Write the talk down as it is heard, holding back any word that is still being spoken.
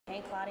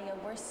today, Claudia.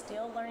 We're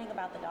still learning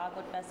about the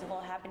Dogwood Festival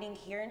happening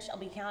here in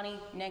Shelby County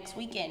next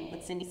weekend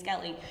with Cindy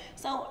Skelly.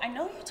 So I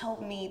know you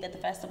told me that the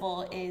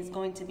festival is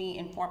going to be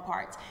in 4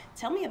 parts.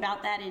 Tell me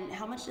about that, and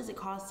how much does it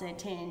cost to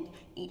attend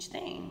each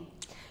thing?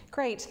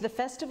 Great. The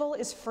festival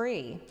is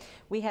free.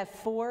 We have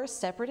 4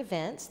 separate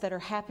events that are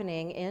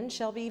happening in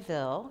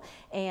Shelbyville,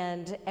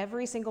 and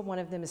every single one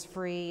of them is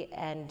free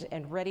and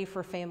ready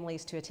for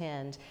families to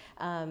attend.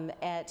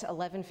 At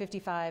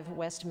 1155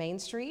 West Main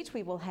Street,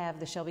 we will have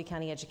the Shelby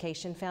County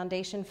Education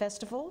Foundation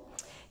Festival.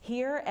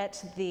 Here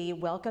at the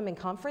Welcome and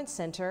Conference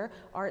Center,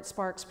 Art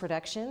Sparks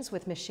Productions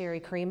with Miss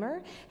Sherry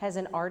Creamer has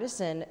an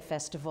artisan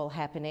festival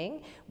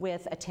happening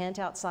with a tent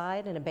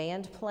outside and a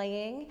band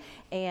playing.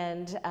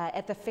 And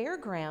at the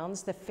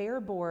fairgrounds, the Fair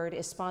Board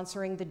is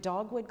sponsoring the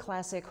Dogwood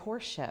Classic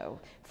Horse Show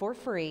for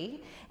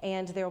free,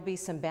 and there will be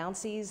some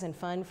bouncies and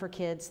fun for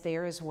kids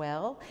there as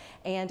well.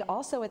 And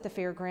also at the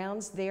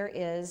fairgrounds, there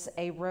is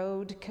a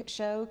road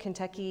show,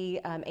 Kentucky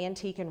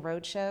Antique and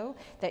Road Show,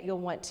 that you'll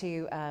want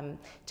to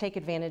take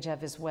advantage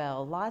of as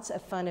well. Lots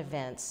of fun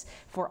events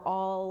for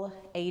all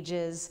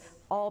ages,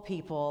 all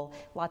people,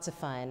 lots of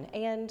fun,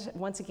 and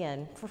once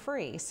again, for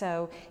free.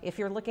 So if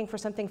you're looking for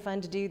something fun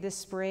to do this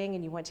spring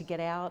and you want to get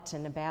out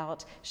and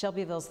about,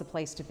 Shelbyville's the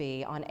place to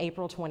be on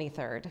April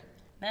 23rd.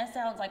 That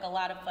sounds like a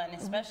lot of fun,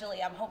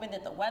 especially I'm hoping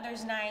that the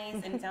weather's nice,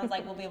 and it sounds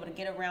like we'll be able to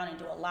get around and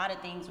do a lot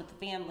of things with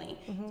the family.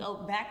 So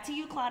back to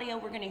you, Claudia.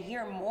 We're going to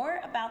hear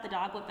more about the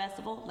Dogwood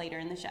Festival later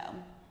in the show.